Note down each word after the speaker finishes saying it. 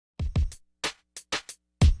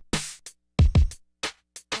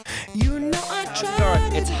You know I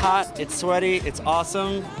tried. It's hot, it's sweaty, it's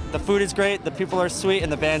awesome. The food is great, the people are sweet, and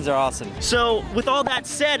the bands are awesome. So, with all that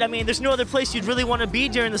said, I mean, there's no other place you'd really want to be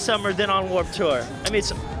during the summer than on Warped Tour. I mean,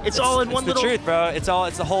 it's all in one little. It's the truth, bro.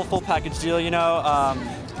 It's the whole full package deal. You know,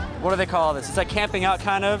 what do they call this? It's like camping out,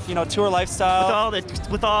 kind of. You know, tour lifestyle.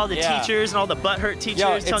 With all the teachers and all the butthurt teachers.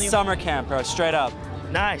 Yo, it's telling you. summer camp, bro. Straight up.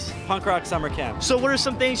 Nice. Punk rock summer camp. So what are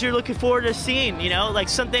some things you're looking forward to seeing, you know? Like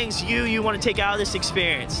some things you want to take out of this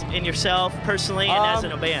experience in yourself, personally, and as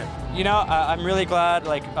in a band? You know, I'm really glad,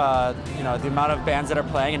 like, you know, the amount of bands that are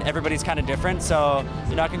playing, and everybody's kind of different. So,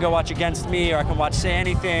 you know, I can go watch Against Me, or I can watch Say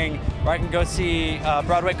Anything, or I can go see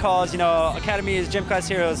Broadway Calls, you know, Academies, Gym Class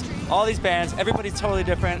Heroes, all these bands. Everybody's totally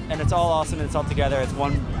different, and it's all awesome, and it's all together. It's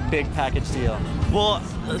one big package deal. Well,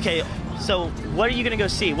 okay. So what are you going to go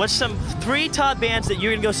see? What's some 3 top bands that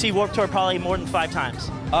you're going to go see Warped Tour probably more than 5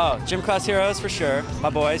 times? Oh, Gym Class Heroes for sure.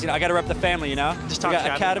 My boys, you know, I got to rep the family, you know. Just talk we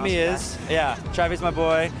got Academy is, yeah. Travis my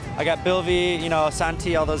boy. I got Bilby, you know,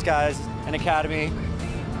 Santi, all those guys in Academy.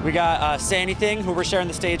 We got Say Anything, who we're sharing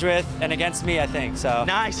the stage with, and Against Me, I think. So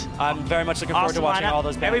nice. I'm very much looking forward to watching all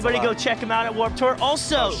those bands. Everybody go check them out at Warped Tour.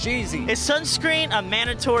 Also, is sunscreen a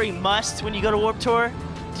mandatory must when you go to Warped Tour?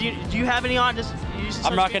 Do you have any on?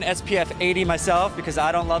 I'm rocking SPF 80 myself because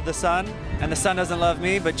I don't love the sun, and the sun doesn't love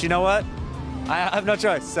me, but you know what? I have no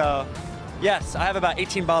choice. So, yes, I have about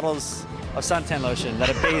 18 bottles of suntan lotion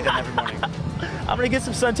that I bathe in every morning. I'm going to get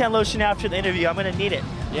some suntan lotion after the interview. I'm going to need it.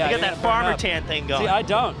 Yeah, I got that farmer tan thing going. See, I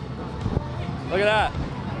don't. Look at that.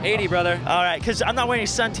 80, brother. All right, because I'm not wearing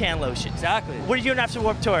suntan lotion. Exactly. What are you doing after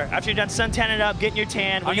Warped Tour? After you're done suntanning up, getting your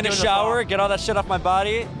tan, I'm going to shower, get all that shit off my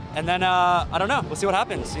body, and then, I don't know. We'll see what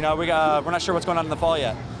happens. You know, we're not sure what's going on in the fall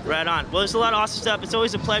yet. Right on. Well, there's a lot of awesome stuff. It's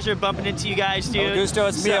always a pleasure bumping into you guys, dude. Gusto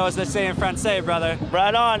es mio, as they say in Francais, brother.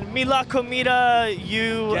 Right on. Mi la comida,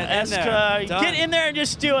 you get in there and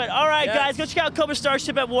just do it. All right, guys, go check out Cobra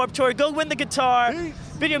Starship at Warped Tour. Go win the guitar.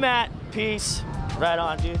 Video Matt, peace. Right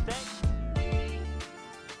on, dude. Thanks.